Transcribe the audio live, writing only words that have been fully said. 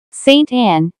St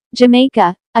Ann,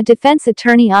 Jamaica, a defense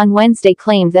attorney on Wednesday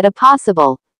claimed that a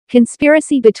possible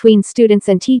conspiracy between students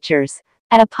and teachers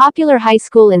at a popular high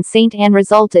school in St Ann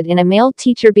resulted in a male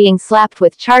teacher being slapped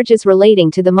with charges relating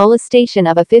to the molestation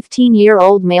of a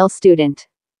 15-year-old male student.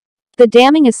 The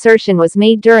damning assertion was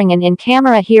made during an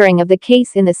in-camera hearing of the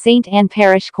case in the St Ann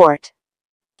Parish Court.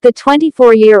 The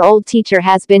 24-year-old teacher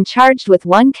has been charged with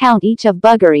 1 count each of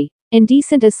buggery,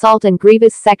 indecent assault and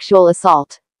grievous sexual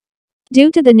assault. Due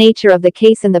to the nature of the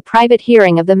case and the private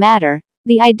hearing of the matter,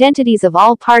 the identities of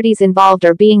all parties involved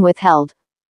are being withheld.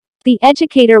 The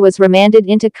educator was remanded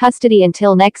into custody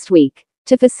until next week,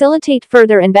 to facilitate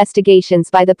further investigations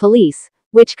by the police,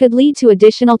 which could lead to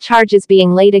additional charges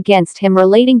being laid against him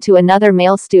relating to another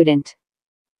male student.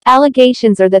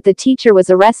 Allegations are that the teacher was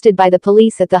arrested by the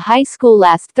police at the high school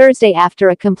last Thursday after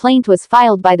a complaint was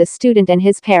filed by the student and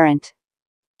his parent.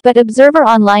 But Observer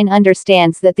Online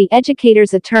understands that the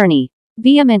educator's attorney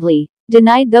vehemently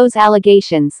denied those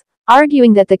allegations,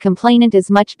 arguing that the complainant is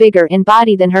much bigger in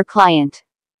body than her client.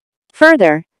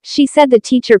 Further, she said the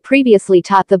teacher previously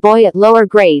taught the boy at lower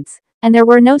grades, and there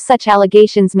were no such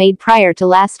allegations made prior to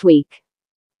last week.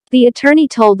 The attorney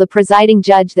told the presiding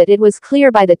judge that it was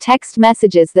clear by the text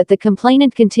messages that the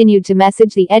complainant continued to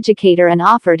message the educator and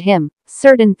offered him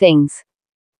certain things.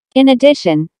 In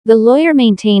addition, the lawyer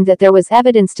maintained that there was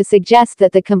evidence to suggest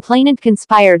that the complainant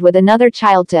conspired with another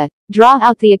child to draw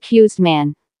out the accused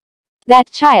man. That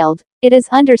child, it is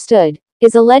understood,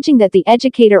 is alleging that the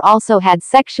educator also had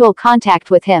sexual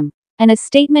contact with him, and a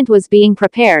statement was being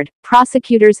prepared,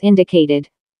 prosecutors indicated.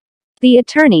 The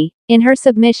attorney, in her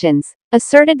submissions,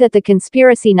 asserted that the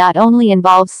conspiracy not only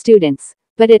involves students,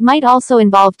 but it might also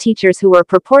involve teachers who were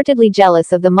purportedly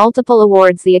jealous of the multiple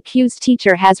awards the accused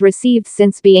teacher has received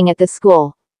since being at the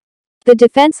school. The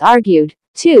defense argued,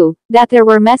 too, that there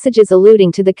were messages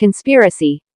alluding to the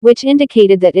conspiracy, which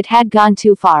indicated that it had gone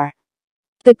too far.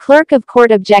 The clerk of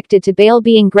court objected to bail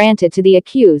being granted to the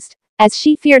accused, as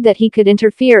she feared that he could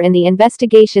interfere in the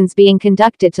investigations being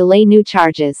conducted to lay new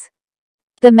charges.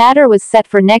 The matter was set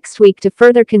for next week to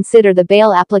further consider the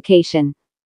bail application.